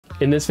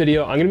In this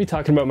video, I'm gonna be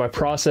talking about my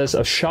process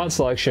of shot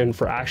selection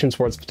for action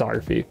sports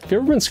photography. If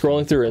you've ever been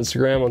scrolling through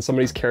Instagram on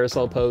somebody's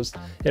carousel post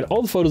and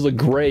all the photos look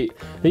great,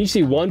 then you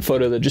see one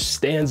photo that just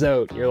stands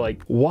out and you're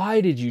like,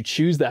 why did you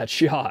choose that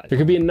shot? There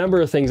could be a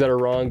number of things that are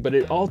wrong, but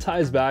it all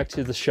ties back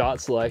to the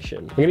shot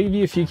selection. I'm gonna give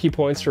you a few key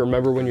points to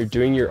remember when you're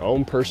doing your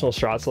own personal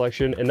shot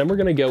selection, and then we're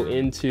gonna go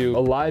into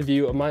a live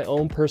view of my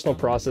own personal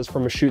process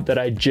from a shoot that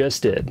I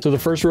just did. So the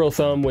first rule of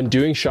thumb when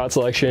doing shot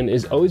selection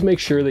is always make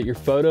sure that your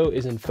photo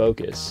is in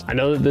focus. I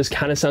know that this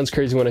kind of sounds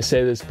crazy when I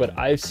say this, but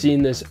I've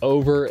seen this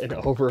over and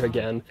over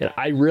again, and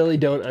I really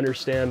don't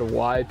understand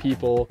why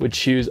people would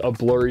choose a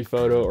blurry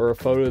photo or a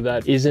photo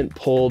that isn't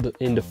pulled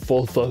into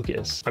full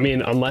focus. I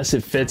mean, unless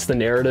it fits the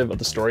narrative of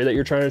the story that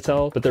you're trying to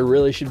tell, but there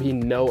really should be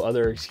no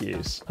other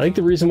excuse. I think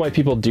the reason why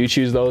people do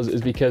choose those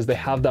is because they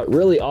have that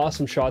really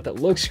awesome shot that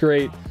looks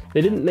great.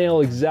 They didn't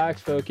nail exact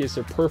focus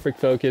or perfect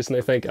focus, and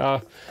they think,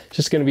 oh, it's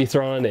just gonna be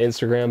thrown onto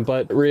Instagram.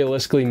 But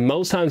realistically,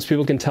 most times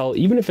people can tell,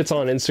 even if it's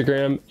on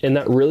Instagram, and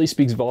that really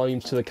speaks volumes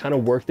to the kind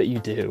of work that you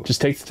do. Just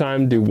take the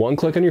time, do one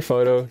click on your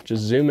photo,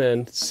 just zoom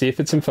in, see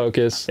if it's in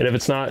focus, and if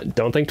it's not,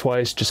 don't think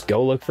twice, just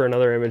go look for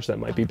another image that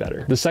might be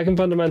better. The second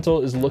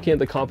fundamental is looking at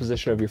the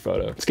composition of your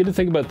photo. It's good to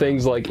think about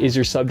things like, is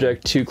your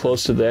subject too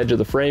close to the edge of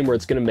the frame where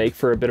it's gonna make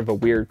for a bit of a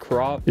weird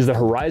crop? Is the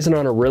horizon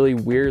on a really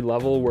weird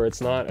level where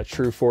it's not a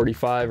true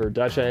 45 or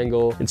Dutch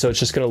angle, and so it's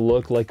just gonna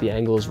look like the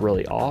angle is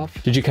really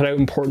off? Did you cut out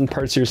important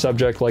parts of your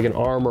subject like an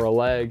arm or a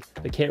leg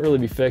that can't really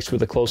be fixed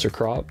with a closer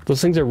crop? Those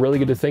things are really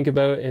good to think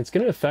about, and it's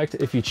gonna affect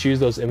if you choose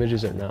those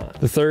images or not.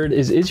 The third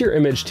is your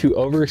image too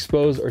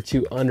overexposed or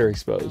too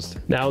underexposed?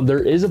 Now,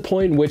 there is a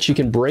point in which you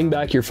can bring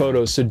back your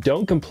photos, so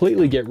don't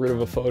completely get rid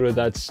of a photo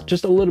that's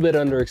just a little bit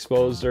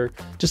underexposed or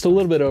just a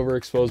little bit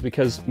overexposed,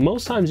 because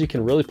most times you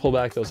can really pull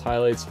back those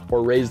highlights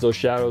or raise those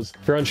shadows.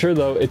 If you're unsure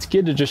though, it's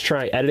good to just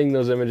try editing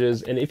those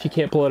images, and if you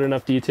can't pull out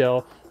enough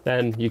detail,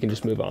 then you can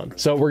just move on.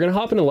 So we're gonna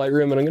hop into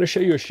Lightroom, and I'm gonna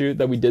show you a shoot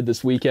that we did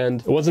this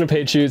weekend. It wasn't a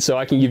paid shoot, so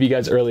I can give you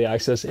guys early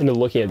access into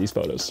looking at these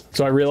photos.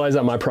 So I realize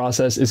that my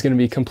process is gonna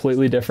be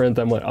completely different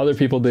than what other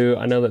people do.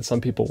 I know that some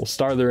people will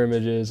star their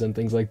images and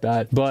things like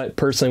that, but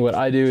personally what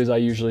I do is I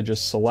usually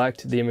just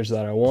select the image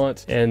that I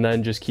want and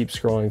then just keep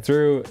scrolling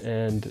through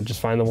and just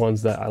find the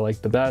ones that I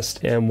like the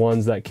best and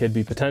ones that could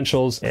be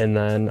potentials, and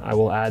then I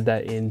will add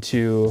that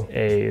into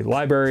a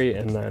library,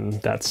 and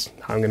then that's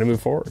how I'm gonna move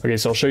forward. Okay,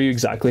 so I'll show you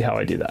exactly how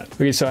I do that.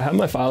 Okay, so I have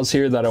my files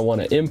here that I want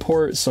to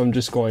import, so I'm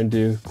just going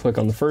to click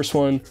on the first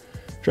one,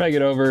 drag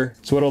it over.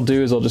 So what I'll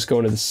do is I'll just go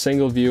into the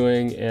single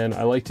viewing, and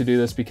I like to do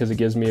this because it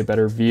gives me a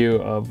better view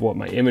of what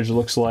my image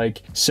looks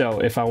like.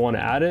 So if I want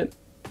to add it,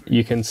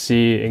 you can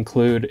see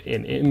include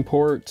in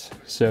import,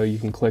 so you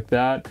can click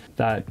that.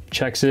 That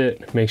checks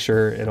it, make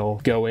sure it'll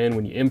go in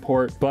when you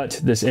import.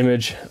 But this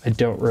image, I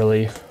don't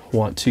really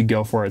want to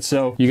go for it.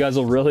 So you guys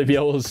will really be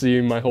able to see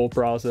my whole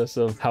process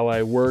of how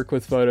I work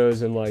with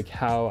photos and like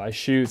how I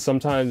shoot.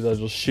 Sometimes I'll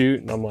just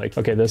shoot and I'm like,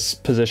 okay, this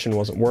position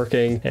wasn't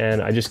working,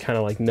 and I just kind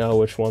of like know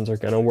which ones are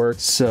gonna work.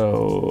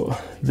 So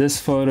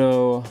this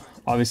photo,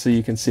 obviously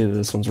you can see that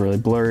this one's really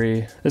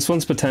blurry. This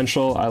one's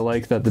potential. I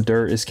like that the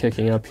dirt is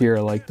kicking up here.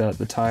 I like that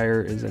the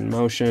tire is in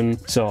motion.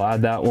 So I'll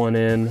add that one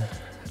in.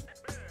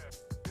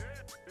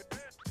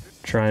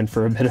 Trying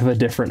for a bit of a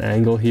different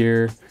angle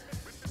here.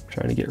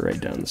 Trying to get right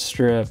down the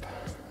strip.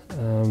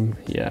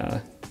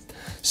 Yeah.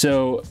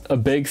 So a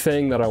big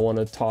thing that I want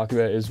to talk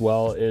about as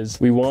well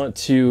is we want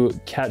to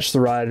catch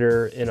the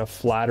rider in a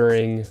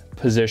flattering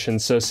position.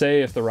 So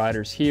say if the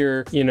rider's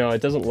here, you know,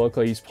 it doesn't look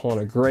like he's pulling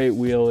a great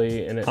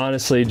wheelie, and it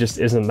honestly just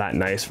isn't that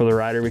nice for the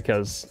rider,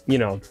 because, you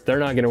know, they're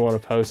not going to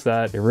want to post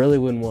that. They really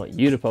wouldn't want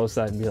you to post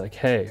that and be like,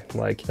 hey,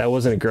 like that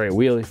wasn't a great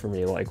wheelie for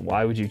me. Like,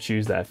 why would you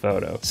choose that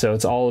photo? So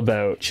it's all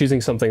about choosing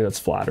something that's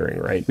flattering,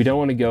 right? We don't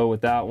want to go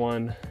with that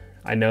one.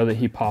 I know that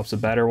he pops a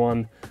better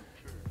one.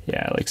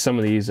 Yeah, like some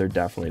of these are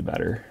definitely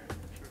better.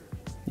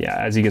 Yeah,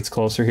 as he gets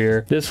closer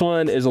here. This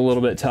one is a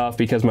little bit tough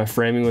because my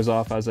framing was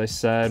off, as I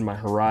said. My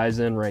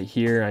horizon right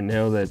here, I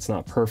know that it's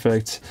not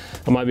perfect.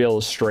 I might be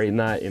able to straighten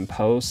that in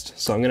post,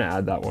 so I'm gonna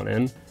add that one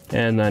in.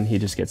 And then he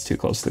just gets too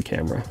close to the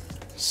camera.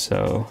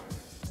 So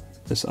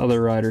this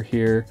other rider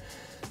here,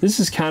 this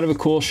is kind of a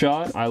cool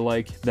shot. I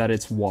like that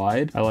it's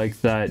wide. I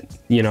like that,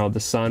 you know, the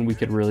sun, we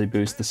could really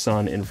boost the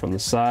sun in from the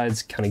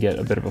sides, kind of get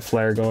a bit of a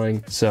flare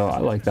going. So I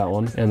like that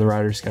one. And the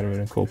rider's kind of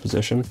in a cool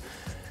position.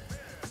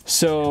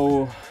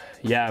 So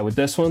yeah, with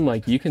this one,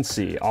 like you can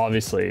see,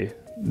 obviously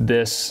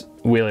this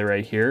wheelie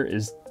right here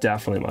is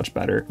definitely much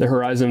better. The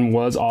horizon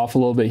was off a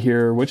little bit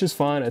here, which is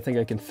fine. I think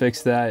I can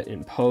fix that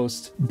in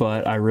post,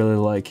 but I really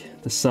like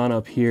the sun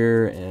up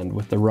here, and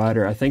with the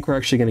rider, I think we're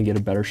actually gonna get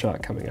a better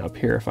shot coming up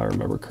here if I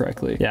remember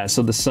correctly. Yeah,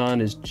 so the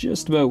sun is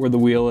just about where the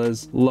wheel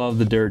is. Love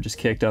the dirt just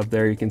kicked up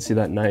there. You can see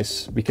that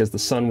nice because the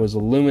sun was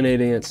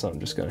illuminating it, so I'm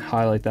just gonna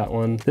highlight that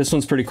one. This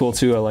one's pretty cool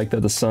too. I like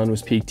that the sun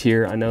was peaked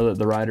here. I know that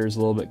the rider is a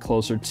little bit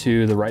closer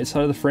to the right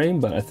side of the frame,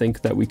 but I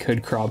think that we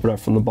could crop it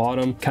up from the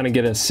bottom, kind of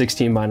get a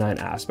 16:9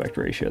 aspect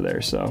ratio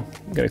there. So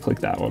I'm gonna click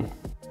that one.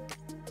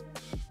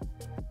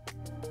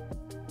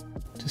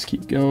 Just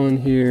keep going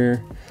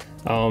here.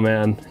 Oh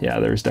man, yeah,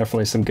 there's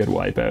definitely some good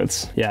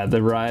wipeouts. Yeah,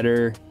 the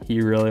rider,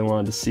 he really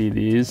wanted to see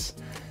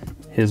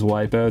his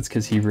wipeouts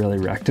because he really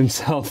wrecked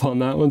himself on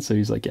that one. So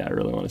he's like, yeah, I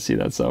really want to see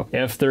that. So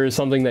if there is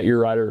something that your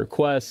rider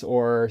requests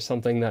or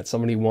something that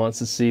somebody wants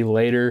to see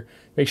later,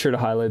 make sure to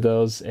highlight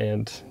those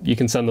and you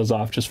can send those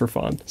off just for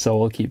fun. So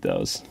we'll keep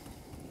those.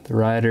 The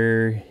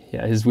rider,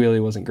 yeah, his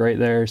wheelie wasn't great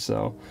there.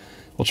 So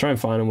we'll try and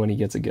find him when he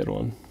gets a good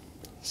one.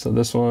 So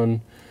this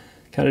one,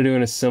 kind of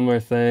doing a similar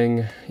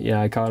thing.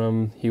 Yeah, I caught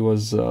him. He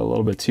was a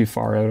little bit too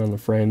far out on the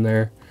frame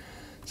there.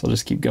 So I'll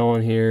just keep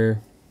going here.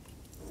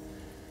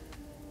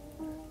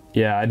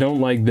 Yeah, I don't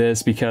like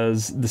this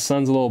because the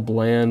sun's a little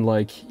bland,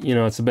 like, you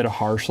know, it's a bit of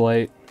harsh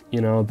light,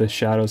 you know, the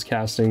shadow's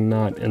casting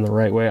not in the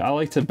right way. I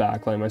like to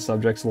backlight my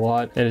subjects a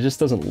lot and it just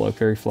doesn't look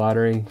very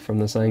flattering from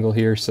this angle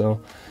here, so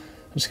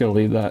I'm just gonna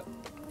leave that.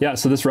 Yeah,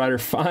 so this rider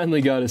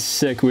finally got a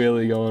sick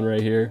wheelie going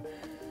right here.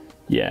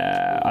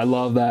 Yeah, I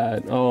love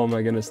that. Oh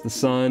my goodness, the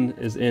sun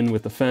is in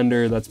with the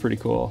fender. That's pretty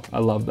cool. I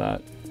love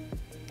that.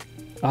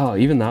 Oh,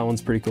 even that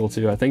one's pretty cool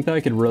too. I think that I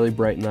could really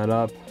brighten that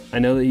up. I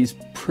know that he's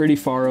pretty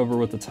far over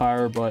with the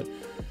tire, but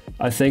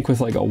I think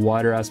with like a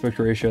wider aspect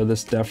ratio,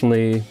 this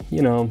definitely,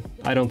 you know,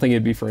 I don't think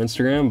it'd be for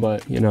Instagram,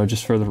 but you know,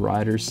 just for the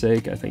rider's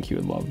sake, I think he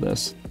would love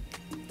this.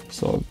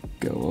 So I'll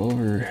go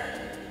over,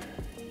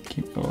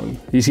 keep going.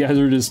 These guys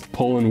are just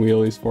pulling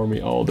wheelies for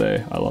me all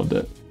day. I loved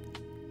it.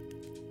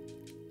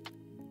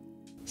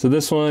 So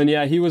this one,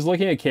 yeah, he was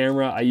looking at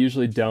camera. I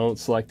usually don't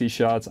select these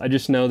shots. I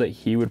just know that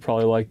he would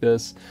probably like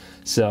this.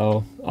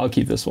 So I'll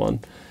keep this one.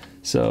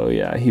 So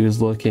yeah, he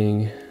was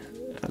looking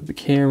at the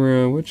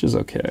camera, which is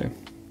okay.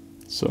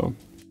 So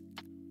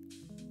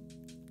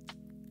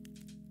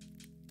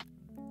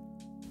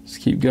just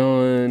keep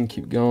going,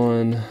 keep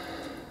going.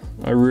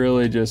 I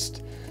really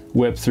just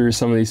whip through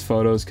some of these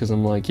photos because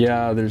I'm like,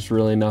 yeah, there's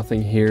really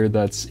nothing here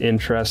that's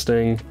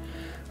interesting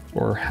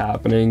or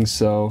happening.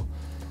 So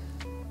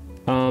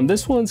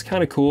this one's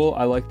kind of cool.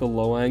 I like the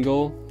low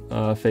angle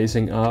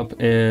facing up,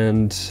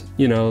 and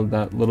you know,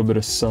 that little bit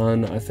of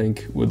sun I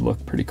think would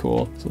look pretty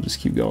cool. So I'll just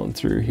keep going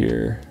through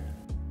here.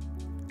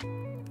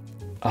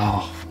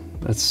 Oh,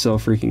 that's so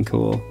freaking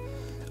cool.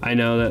 I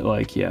know that,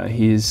 like, yeah,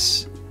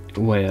 he's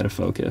way out of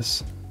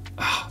focus.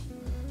 Oh,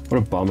 what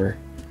a bummer.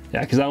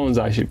 Yeah, because that one's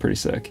actually pretty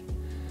sick.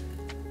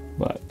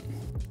 But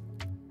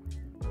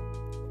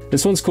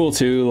this one's cool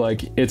too.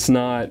 Like, it's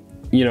not,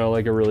 you know,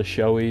 like a really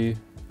showy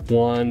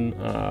one.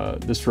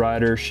 This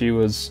rider, she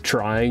was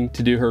trying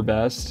to do her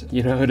best,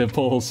 you know, to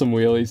pull some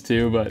wheelies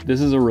too, but this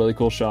is a really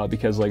cool shot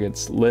because like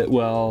it's lit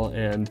well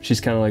and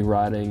she's kind of like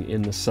riding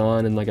in the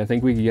sun, and like I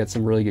think we could get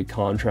some really good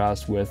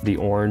contrast with the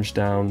orange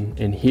down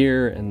in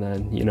here, and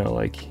then, you know,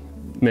 like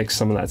mix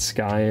some of that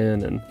sky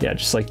in and yeah,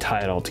 just like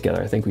tie it all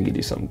together. I think we could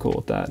do something cool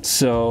with that.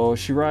 So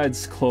she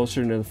rides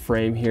closer to the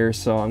frame here,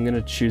 so I'm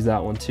gonna choose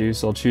that one too.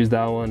 So I'll choose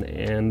that one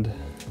and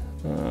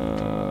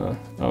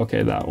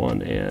okay, that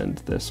one and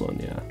this one,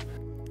 yeah.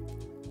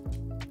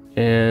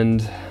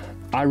 And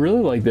I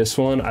really like this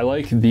one. I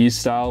like these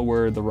style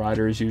where the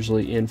rider is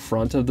usually in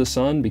front of the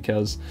sun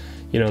because,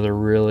 you know, they're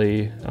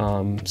really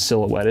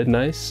silhouetted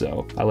nice.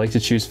 So I like to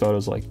choose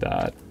photos like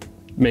that.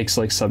 Makes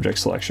like subject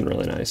selection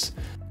really nice.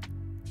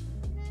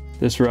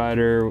 This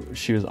rider,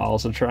 she was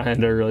also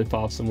trying to really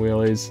pop some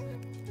wheelies.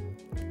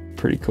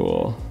 Pretty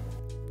cool.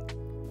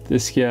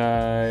 This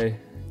guy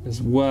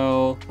as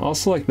well. I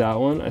also like that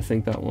one. I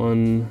think that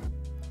one,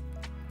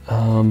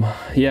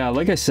 yeah,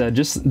 like I said,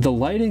 just the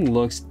lighting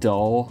looks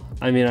dull.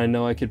 I mean, I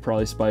know I could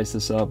probably spice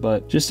this up,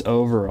 but just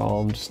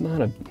overall, I'm just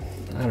not a,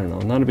 I don't know,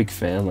 not a big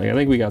fan. Like, I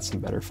think we got some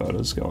better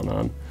photos going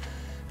on.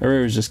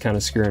 Everybody was just kind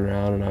of screwing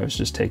around and I was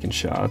just taking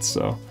shots.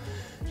 So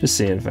just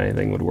seeing if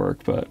anything would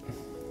work, but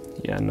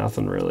yeah,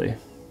 nothing really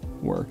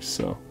works.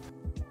 So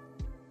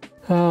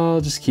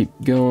I'll just keep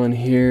going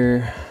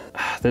here.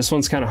 This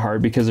one's kind of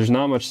hard because there's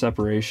not much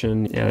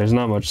separation. Yeah, there's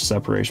not much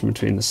separation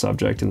between the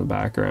subject and the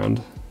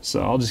background. So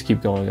I'll just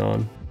keep going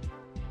on.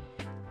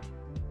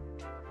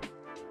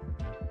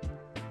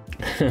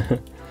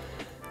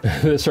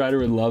 This rider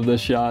would love this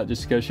shot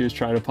just because she was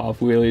trying to pop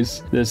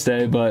wheelies this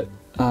day. But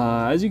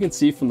as you can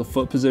see from the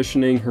foot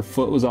positioning, her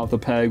foot was off the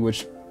peg,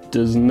 which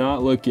does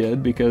not look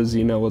good because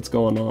you know what's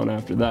going on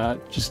after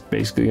that. Just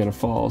basically gonna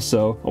fall.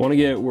 So I want to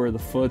get where the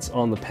foot's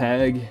on the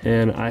peg,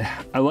 and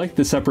I like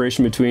the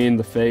separation between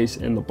the face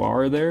and the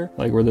bar there,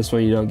 like where this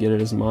one you don't get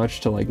it as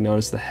much to like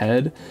notice the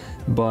head,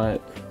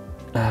 but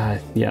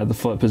yeah, the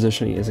foot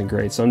positioning isn't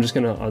great. So I'm just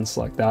gonna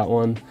unselect that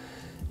one.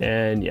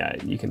 And yeah,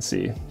 you can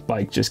see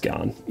bike just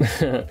gone.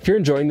 If you're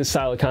enjoying this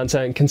style of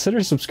content,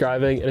 consider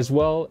subscribing. And as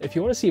well, if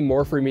you want to see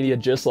more free media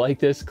just like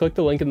this, click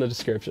the link in the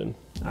description.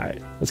 All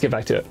right, let's get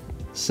back to it.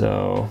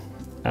 So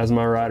as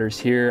my rider's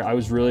here, I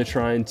was really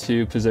trying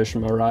to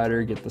position my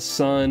rider, get the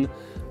sun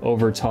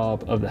over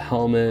top of the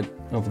helmet,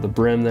 over the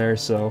brim there.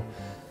 So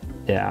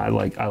yeah, I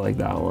like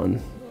that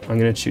one. I'm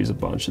gonna choose a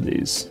bunch of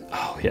these.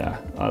 Oh yeah,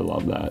 I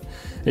love that.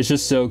 It's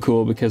just so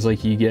cool because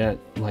like you get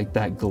like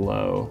that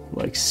glow,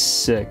 like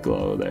sick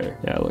glow there.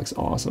 Yeah, it looks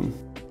awesome.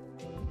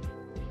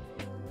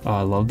 Oh,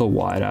 I love the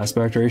wide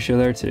aspect ratio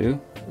there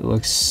too. It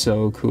looks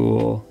so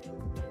cool.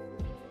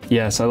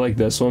 Yes, I like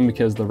this one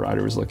because the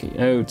rider was looking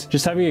out.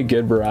 Just having a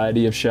good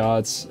variety of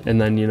shots, and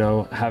then, you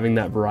know, having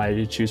that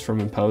variety to choose from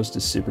in post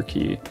is super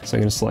key. So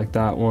I'm gonna select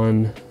that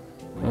one.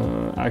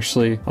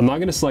 Actually, I'm not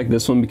gonna select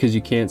this one because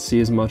you can't see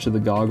as much of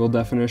the goggle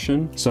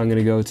definition. So I'm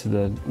gonna go to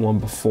the one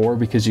before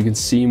because you can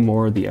see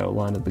more of the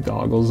outline of the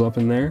goggles up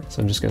in there.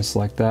 So I'm just gonna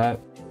select that.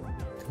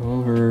 Go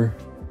over.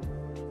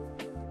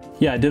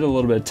 Yeah, I did a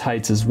little bit of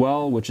tights as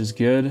well, which is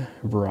good,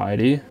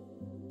 variety.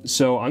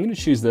 So I'm gonna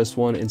choose this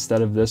one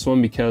instead of this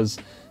one because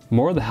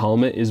more of the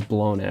helmet is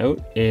blown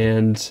out,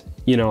 and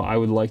you know, I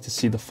would like to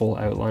see the full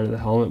outline of the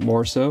helmet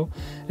more so.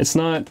 It's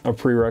not a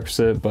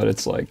prerequisite, but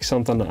it's like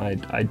something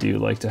I do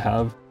like to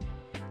have.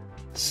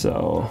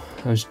 So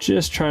I was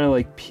just trying to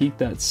like peek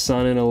that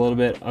sun in a little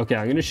bit. Okay,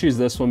 I'm gonna choose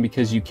this one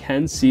because you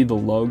can see the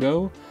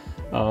logo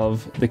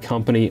of the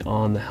company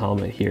on the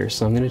helmet here.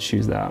 So I'm gonna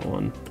choose that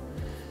one.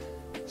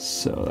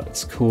 So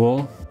that's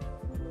cool.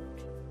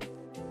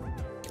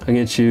 I'm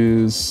gonna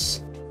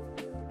choose,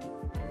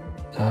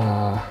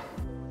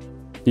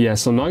 yeah,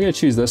 so I'm not gonna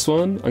choose this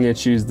one. I'm gonna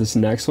choose this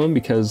next one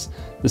because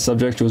the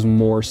subject was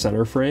more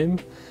center frame,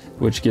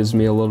 which gives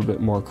me a little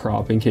bit more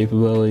cropping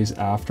capabilities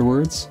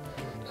afterwards.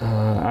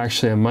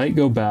 Actually, I might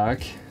go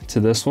back to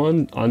this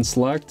one,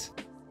 unselect,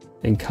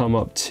 and come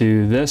up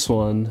to this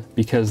one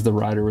because the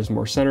rider was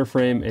more center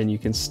frame and you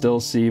can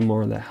still see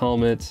more of the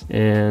helmet,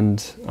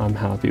 and I'm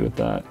happy with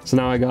that. So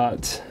now I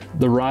got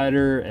the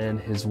rider and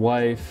his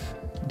wife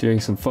doing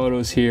some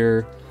photos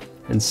here.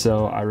 And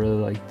so I really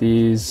like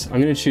these.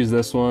 I'm gonna choose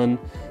this one.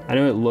 I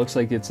know it looks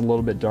like it's a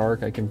little bit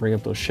dark. I can bring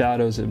up those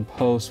shadows in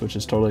post, which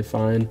is totally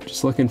fine.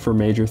 Just looking for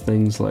major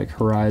things like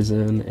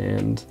horizon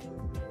and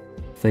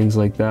things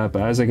like that.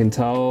 But as I can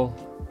tell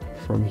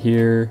from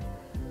here,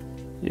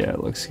 yeah,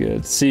 it looks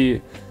good.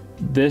 See,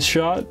 this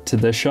shot to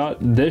this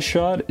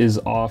shot is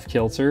off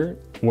kilter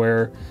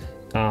where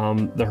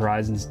the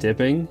horizon's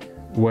dipping,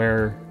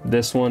 where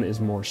this one is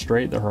more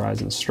straight, the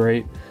horizon's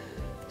straight.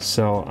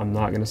 So I'm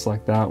not gonna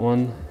select that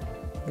one.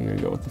 I'm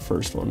gonna go with the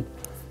first one.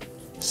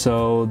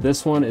 So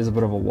this one is a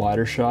bit of a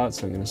wider shot,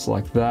 so I'm gonna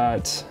select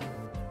that.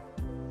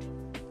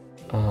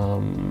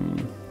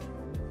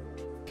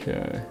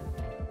 Okay.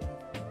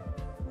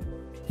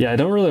 Yeah, I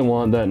don't really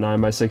want that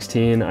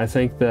 9x16. I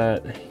think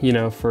that, you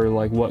know, for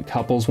like what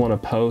couples want to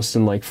post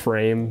and like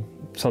frame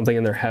something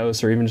in their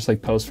house, or even just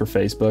like post for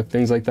Facebook,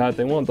 things like that,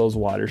 they want those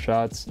wider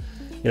shots,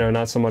 you know,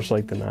 not so much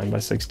like the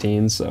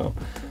 9x16. So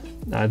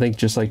I think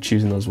just like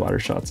choosing those wider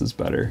shots is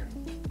better.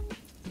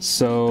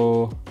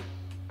 So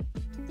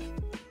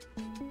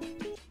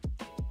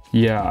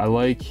yeah, I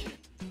like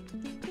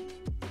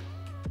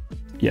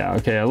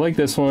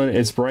this one.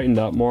 It's brightened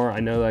up more. I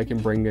know that I can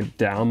bring it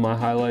down my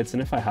highlights,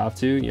 and if I have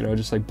to, you know,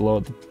 just like blow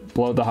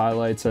out the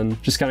highlights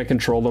and just kind of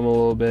control them a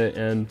little bit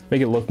and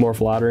make it look more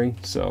flattering.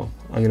 So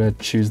I'm gonna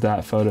choose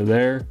that photo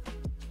there.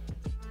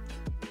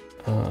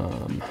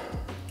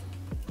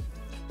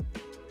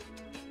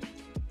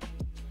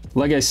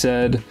 Like I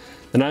said,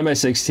 the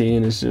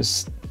 9x16 is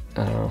just,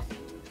 I don't know,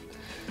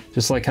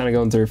 just like kind of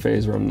going through a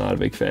phase where I'm not a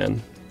big fan.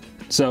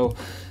 So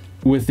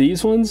with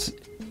these ones,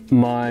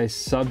 my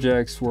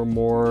subjects were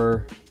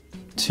more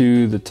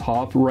to the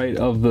top right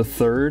of the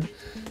third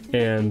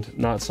and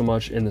not so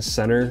much in the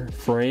center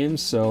frame.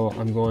 So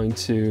I'm going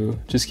to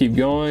just keep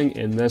going.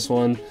 In this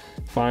one,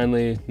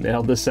 finally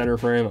nailed the center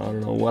frame. I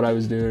don't know what I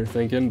was doing or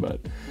thinking, but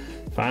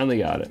finally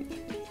got it.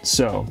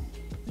 So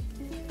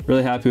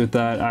really happy with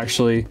that.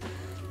 Actually,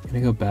 I'm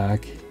gonna go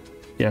back.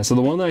 Yeah, so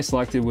the one that I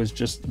selected was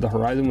just, the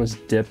horizon was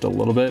dipped a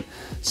little bit.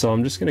 So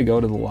I'm just gonna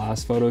go to the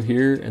last photo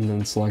here and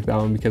then select that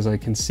one because I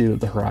can see that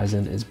the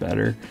horizon is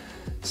better.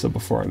 So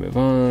before I move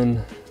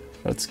on,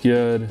 that's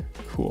good,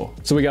 cool.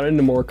 So we got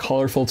into more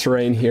colorful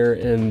terrain here,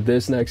 and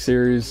this next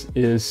series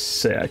is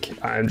sick.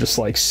 I'm just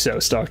like so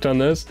stoked on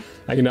this.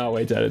 I cannot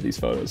wait to edit these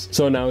photos.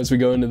 So now as we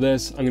go into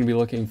this, I'm gonna be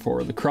looking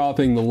for the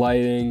cropping, the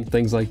lighting,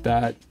 things like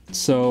that.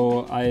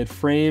 So I had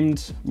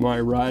framed my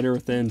rider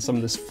within some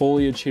of this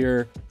foliage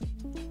here.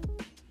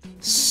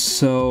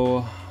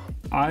 So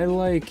I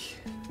like,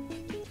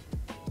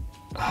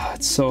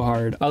 it's so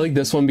hard. I like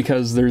this one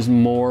because there's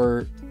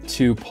more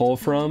to pull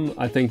from.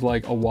 I think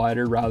like a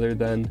wider rather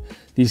than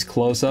these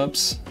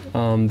close-ups.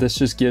 This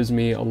just gives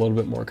me a little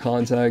bit more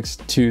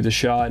context to the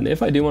shot. And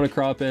if I do want to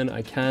crop in,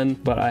 I can,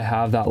 but I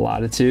have that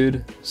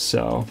latitude.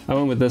 So I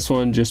went with this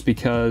one just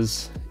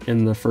because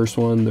in the first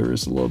one, there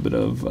was a little bit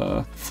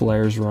of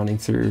flares running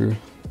through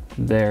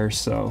there.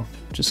 So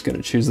just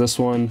gonna choose this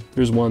one.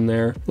 There's one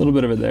there, a little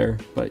bit of it there,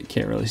 but you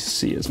can't really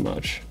see as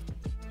much.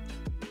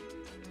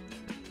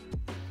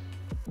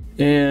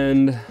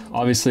 And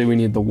obviously we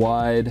need the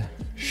wide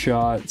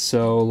shot.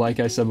 So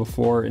like I said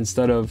before,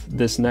 instead of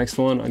this next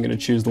one, I'm gonna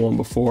choose the one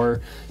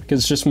before because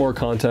it's just more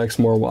context,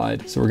 more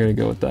wide. So we're gonna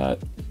go with that.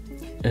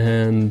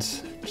 And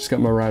Just got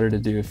my rider to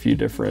do a few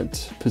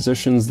different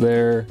positions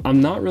there. I'm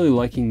not really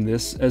liking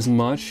this as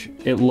much.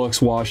 It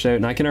looks washed out,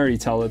 and I can already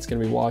tell it's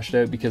gonna be washed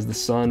out because the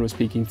sun was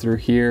peeking through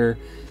here.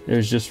 It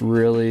was just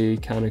really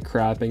kind of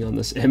crapping on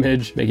this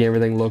image, making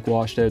everything look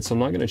washed out. So I'm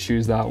not gonna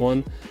choose that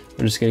one.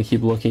 I'm just gonna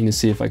keep looking to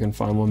see if I can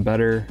find one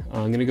better.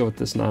 I'm gonna go with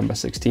this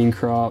 9x16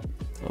 crop.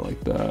 I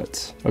like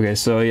that. Okay,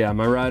 so yeah,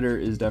 my rider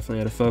is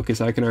definitely out of focus.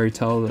 I can already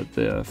tell that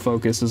the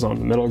focus is on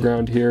the middle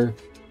ground here.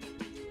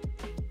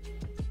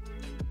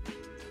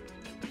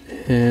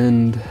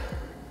 And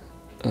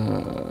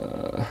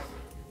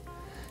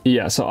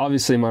yeah, so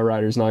obviously my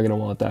rider's not gonna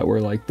want that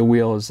where like the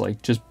wheel is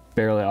like just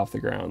barely off the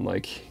ground.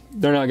 Like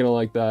they're not gonna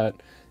like that,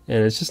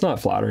 and it's just not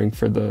flattering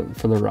for the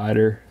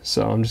rider.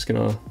 So I'm just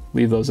gonna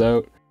leave those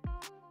out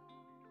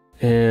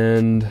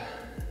and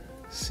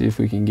see if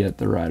we can get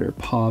the rider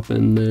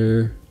popping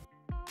there.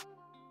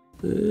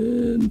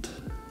 And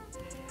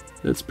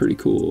that's pretty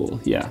cool.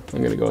 Yeah,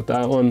 I'm gonna go with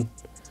that one.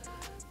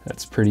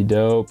 That's pretty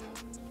dope.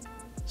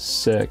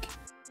 Sick.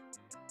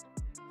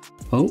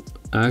 Oh,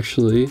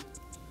 actually,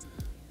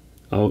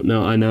 oh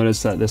no, I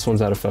noticed that this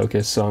one's out of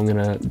focus, so I'm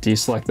gonna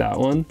deselect that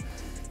one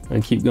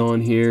and keep going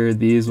here.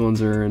 These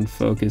ones are in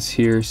focus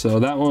here, so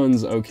that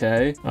one's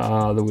okay.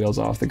 The wheel's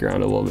off the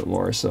ground a little bit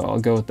more, so I'll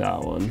go with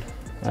that one.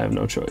 I have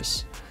no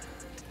choice.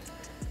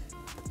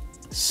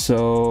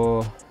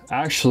 So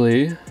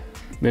actually,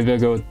 maybe I'll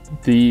go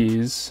with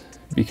these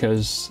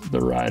because the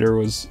rider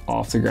was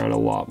off the ground a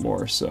lot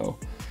more, so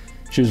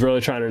she was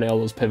really trying to nail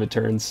those pivot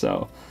turns,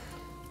 so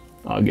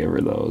I'll give her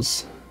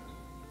those.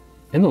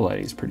 And the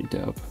lighting's pretty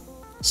dope.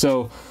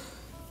 So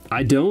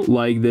I don't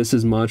like this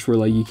as much where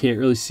like you can't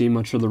really see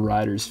much of the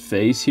rider's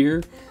face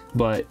here,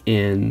 but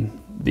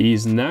in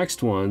these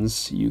next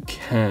ones you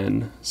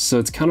can. So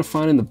it's kind of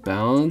finding the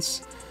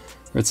balance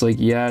where it's like,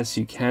 yes,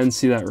 you can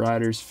see that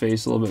rider's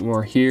face a little bit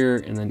more here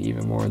and then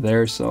even more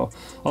there. So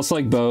I'll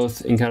select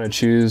both and kind of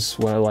choose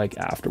what I like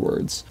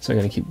afterwards. So I'm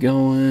gonna keep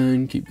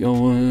going, keep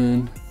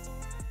going.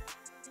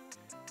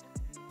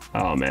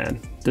 Oh man,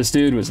 this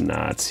dude was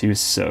nuts. He was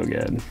so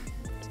good.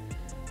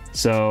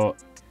 So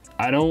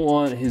I don't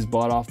want his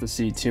butt off the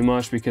seat too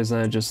much because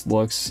then it just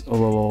looks a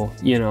little,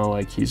 you know,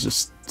 like he's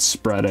just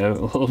spread out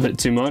a little bit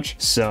too much.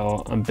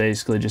 So I'm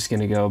basically just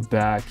gonna go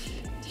back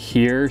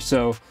here.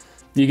 So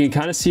you can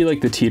kind of see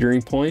like the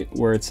teetering point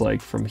where it's like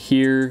from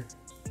here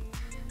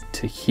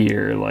to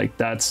here. Like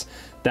that's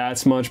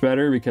much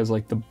better because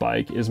like the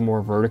bike is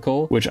more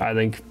vertical, which I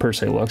think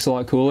personally looks a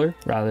lot cooler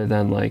rather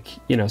than like,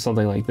 you know,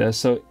 something like this.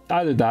 So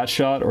either that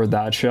shot or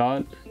that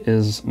shot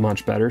is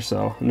much better.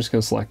 So I'm just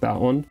gonna select that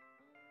one.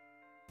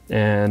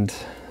 And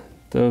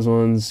those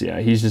ones, yeah,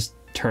 he's just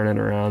turning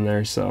around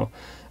there. So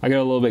I got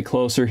a little bit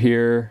closer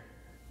here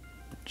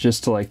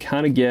just to like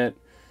kind of get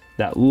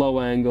that low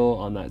angle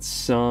on that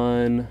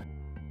sun.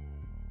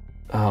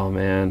 Oh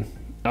man.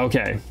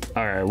 Okay,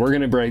 all right, we're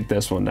gonna break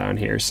this one down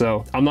here.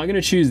 So I'm not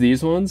gonna choose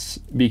these ones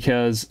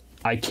because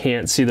I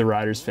can't see the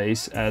rider's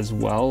face as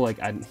well. Like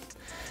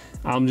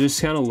I'm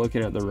just kind of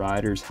looking at the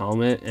rider's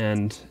helmet,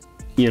 and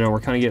you know,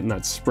 we're kind of getting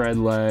that spread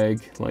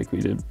leg like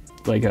we did,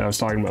 like I was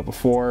talking about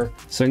before.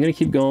 So I'm gonna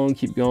keep going,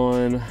 keep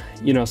going.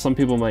 You know, some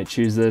people might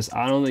choose this.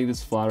 I don't think this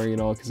is flattering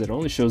at all because it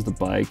only shows the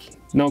bike,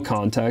 no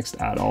context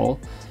at all.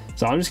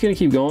 So I'm just gonna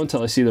keep going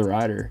until I see the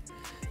rider.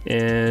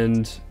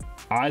 And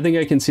I think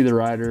I can see the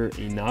rider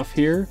enough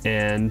here,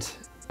 and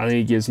I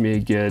think it gives me a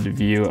good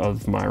view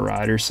of my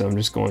rider. So I'm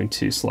just going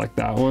to select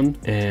that one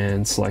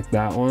and select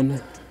that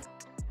one.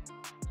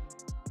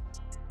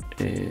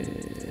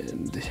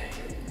 And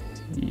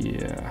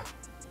yeah,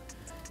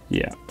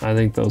 I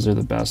think those are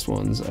the best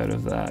ones out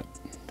of that.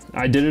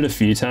 I did it a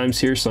few times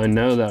here, so I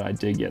know that I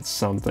did get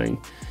something.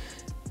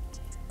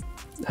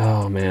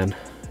 Oh man.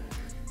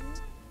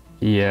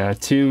 Yeah,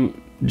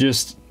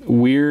 just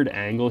weird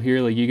angle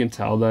here. Like you can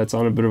tell that it's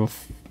on a bit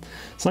of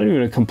it's not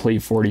even a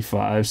complete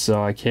 45,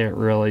 so I can't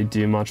really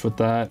do much with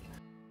that.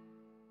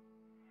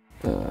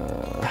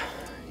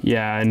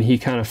 Yeah, and he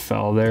kind of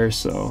fell there,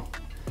 so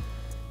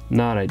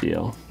not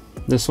ideal.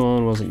 This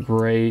one wasn't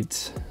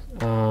great.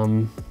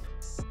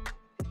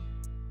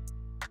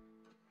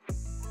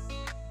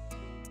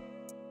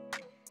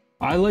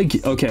 I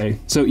like, okay,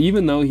 so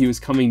even though he was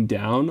coming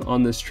down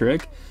on this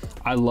trick,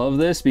 I love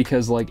this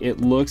because like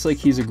it looks like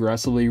he's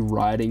aggressively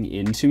riding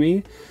into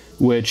me,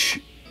 which,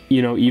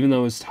 you know, even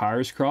though his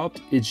tire's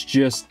cropped, it's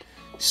just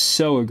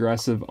so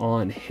aggressive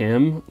on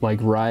him, like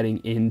riding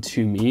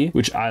into me,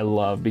 which I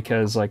love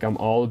because like I'm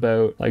all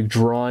about like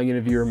drawing in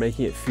a viewer,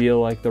 making it feel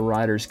like the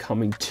rider's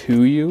coming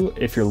to you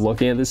if you're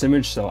looking at this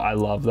image. So I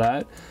love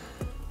that.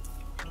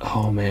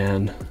 Oh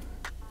man.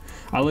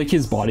 I like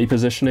his body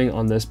positioning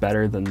on this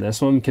better than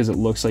this one because it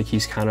looks like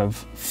he's kind of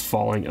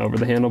falling over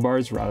the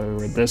handlebars rather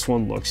than this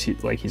one looks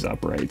like he's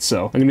upright.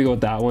 So I'm gonna go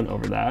with that one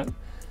over that.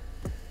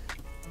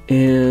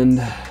 And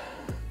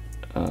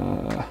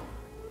oh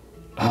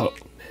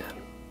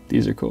man,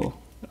 these are cool.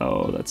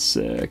 Oh, that's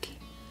sick.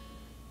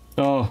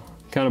 Oh,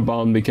 kind of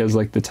bummed because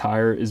like the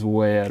tire is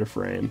way out of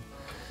frame,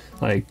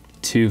 like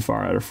too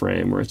far out of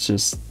frame where it's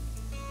just,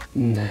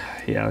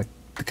 yeah,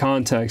 the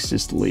context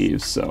just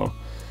leaves. So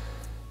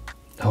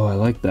Oh, I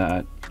like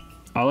that.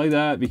 I like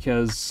that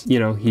because, you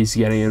know, he's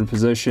getting in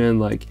position,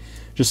 like,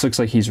 just looks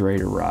like he's ready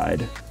to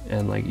ride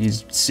and like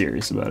he's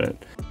serious about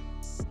it.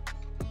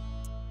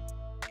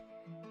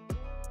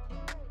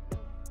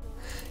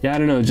 Yeah, I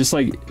don't know, just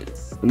like,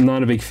 I'm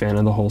not a big fan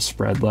of the whole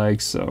spread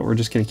leg, so we're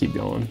just gonna keep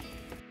going.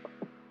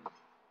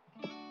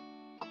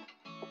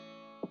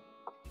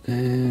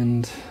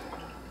 And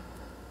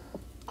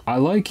I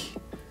like,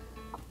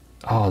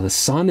 oh, the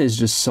sun is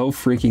just so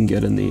freaking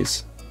good in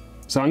these.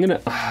 So I'm gonna,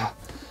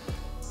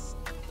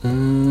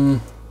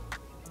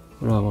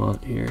 what do I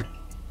want here?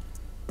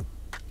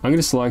 I'm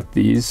gonna select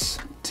these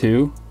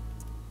two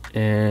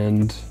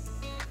and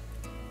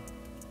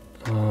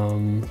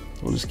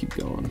we'll just keep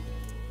going.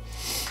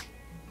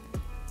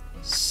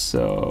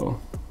 So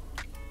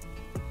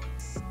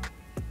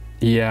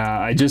yeah,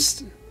 I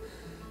just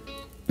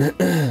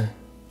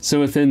so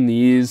within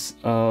these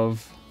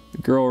of the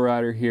girl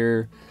rider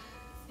here,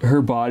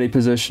 her body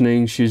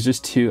positioning, she's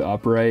just too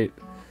upright.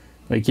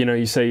 Like, you know,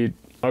 you say,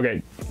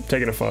 okay,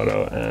 taking a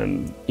photo,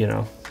 and you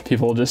know,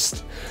 people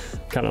just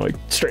kind of like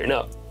straighten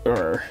up,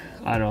 or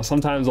I don't know,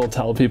 sometimes I'll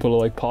tell people to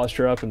like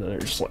posture up and then they're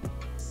just like,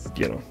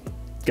 you know,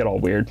 get all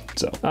weird.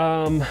 So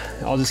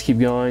I'll just keep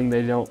going.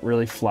 They don't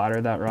really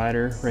flatter that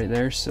rider right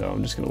there, so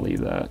I'm just gonna leave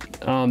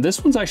that.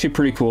 This one's actually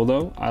pretty cool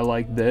though. I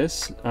like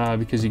this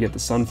because you get the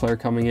sun flare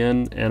coming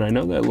in, and I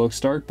know that it looks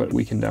dark, but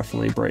we can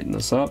definitely brighten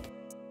this up.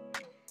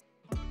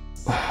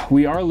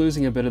 We are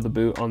losing a bit of the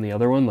boot on the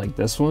other one, like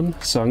this one,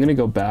 so I'm gonna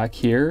go back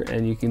here,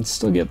 and you can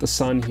still get the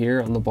sun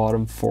here on the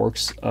bottom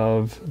forks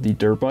of the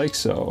dirt bike,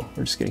 so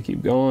we're just gonna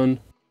keep going.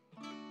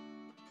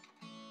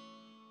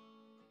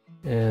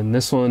 And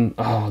this one,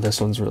 oh, this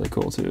one's really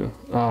cool too.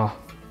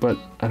 But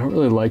I don't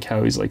really like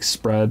how he's like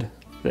spread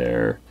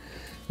there.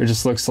 It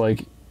just looks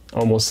like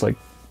almost like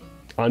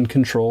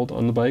uncontrolled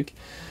on the bike.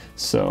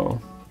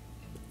 So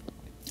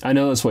I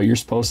know that's what you're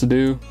supposed to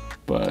do,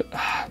 but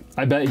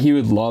I bet he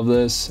would love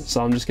this.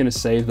 So I'm just gonna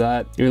save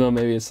that, even though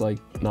maybe it's like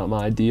not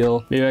my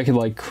ideal. Maybe I could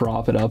like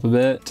crop it up a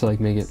bit to like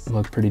make it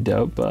look pretty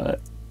dope,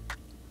 but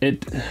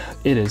it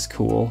is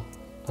cool.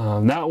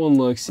 That one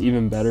looks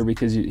even better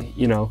because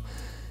you know,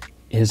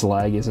 his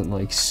leg isn't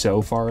like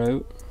so far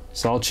out.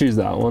 So I'll choose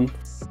that one.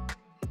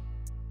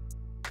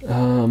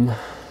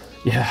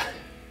 Yeah.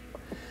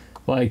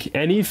 Like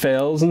any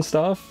fails and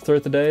stuff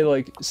throughout the day,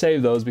 like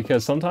save those,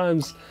 because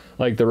sometimes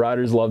like the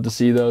riders love to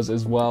see those,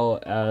 as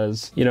well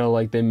as, you know,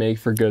 like they make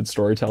for good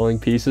storytelling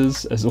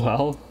pieces as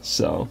well.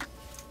 So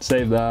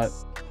save that.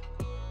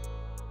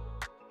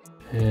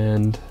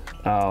 And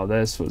oh,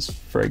 this was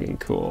friggin'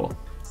 cool.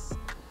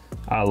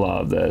 I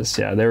love this.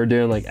 Yeah, they were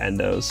doing like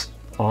endos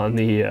on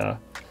the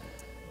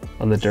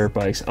dirt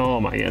bikes. Oh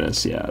my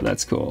goodness, yeah,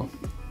 that's cool.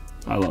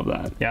 I love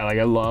that. Yeah, like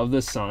I love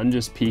the sun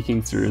just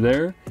peeking through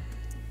there.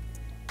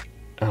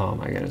 Oh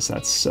my goodness,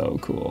 that's so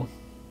cool.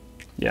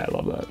 Yeah, I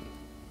love that.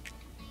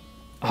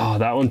 Oh,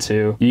 that one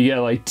too. You get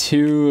like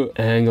two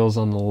angles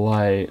on the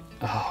light.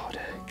 Oh,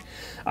 dang.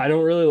 I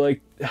don't really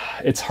like,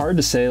 it's hard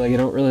to say, like I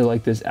don't really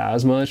like this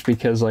as much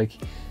because like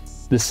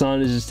the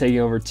sun is just taking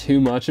over too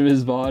much of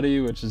his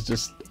body, which is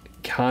just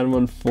kind of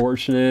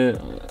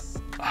unfortunate.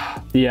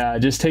 Yeah, it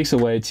just takes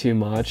away too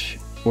much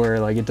where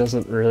like it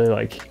doesn't really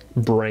like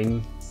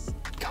bring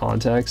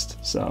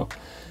context. So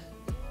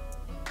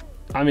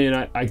I mean,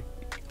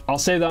 I'll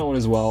save that one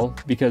as well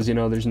because, you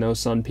know, there's no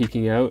sun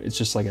peeking out. It's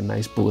just like a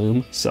nice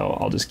bloom. So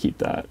I'll just keep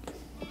that.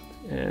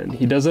 And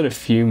he does it a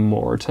few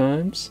more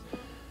times,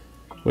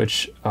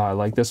 which I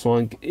like this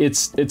one.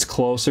 It's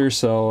closer,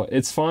 so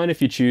it's fine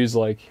if you choose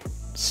like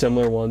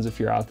similar ones. If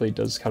your athlete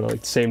does kind of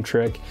like the same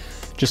trick,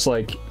 just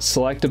like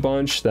select a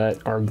bunch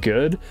that are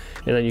good,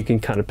 and then you can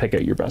kind of pick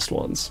out your best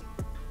ones.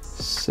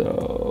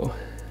 So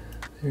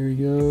there he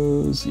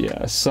goes.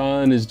 Yeah,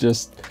 sun is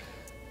just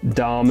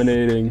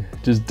dominating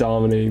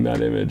that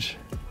image,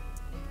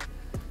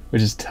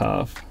 which is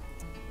tough.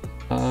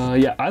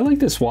 Yeah, I like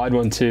this wide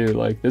one too.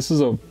 Like this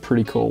is a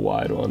pretty cool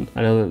wide one.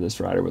 I know that this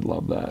rider would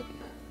love that.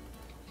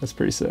 That's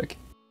pretty sick.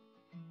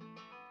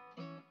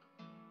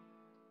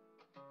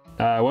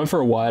 I went for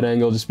a wide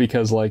angle just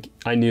because like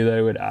I knew that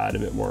it would add a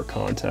bit more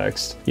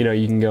context. You know,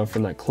 you can go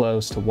from that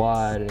close to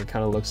wide and it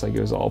kind of looks like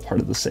it was all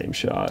part of the same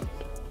shot.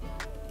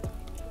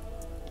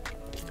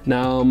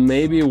 Now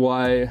maybe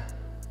why,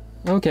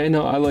 okay,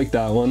 no, I like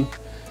that one.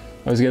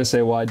 I was gonna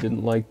say why I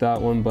didn't like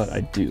that one, but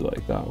I do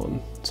like that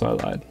one, so I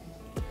lied.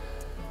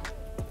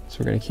 So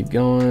we're gonna keep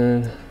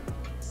going.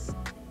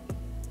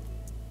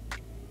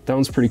 That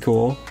one's pretty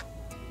cool.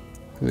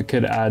 It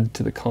could add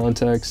to the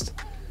context.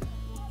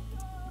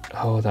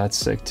 Oh, that's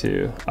sick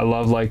too. I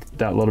love like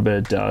that little bit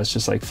of dust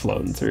just like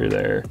floating through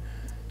there.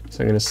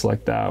 So I'm gonna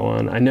select that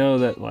one. I know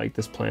that like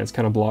this plant's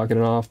kind of blocking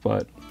it off,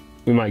 but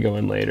we might go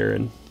in later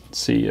and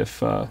see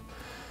if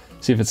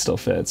it still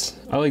fits.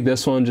 I like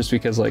this one just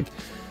because like,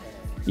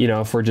 you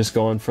know, if we're just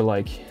going for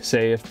like,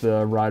 say if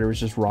the rider was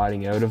just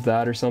riding out of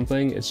that or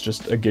something, it's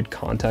just a good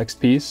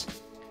context piece.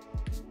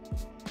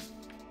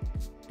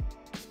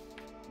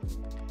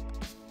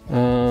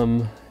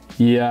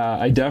 Yeah,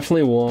 I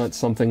definitely want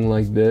something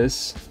like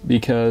this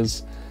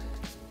because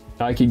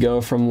I could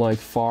go from like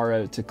far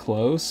out to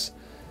close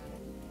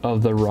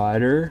of the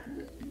rider.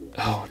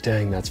 Oh,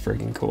 dang, that's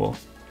freaking cool.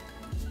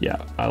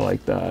 Yeah, I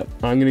like that.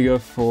 I'm gonna go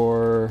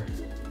for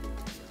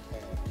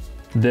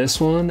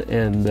this one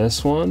and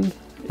this one.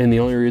 And the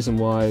only reason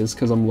why is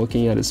because I'm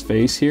looking at his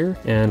face here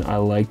and I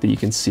like that you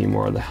can see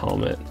more of the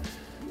helmet.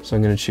 So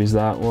I'm gonna choose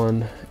that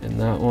one and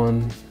that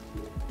one.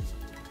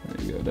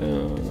 And go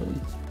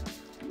down.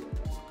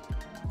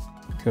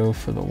 Go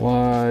for the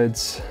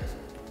wides.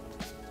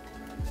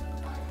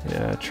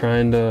 Yeah,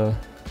 trying to,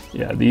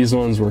 yeah, these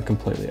ones were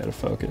completely out of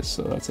focus,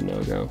 so that's a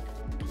no-go.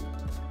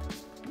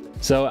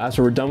 So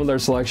after we're done with our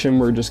selection,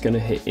 we're just gonna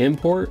hit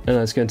import, and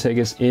that's gonna take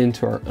us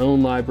into our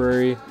own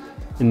library.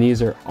 And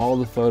these are all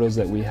the photos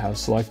that we have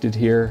selected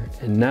here.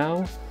 And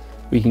now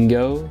we can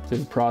go through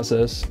the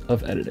process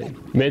of editing.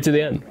 Made it to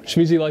the end, which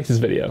means you liked this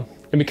video.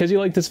 And because you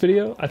liked this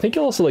video, I think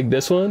you'll also like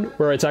this one,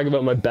 where I talk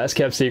about my best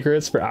kept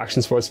secrets for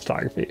action sports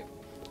photography.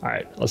 All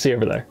right, I'll see you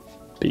over there.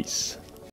 Peace.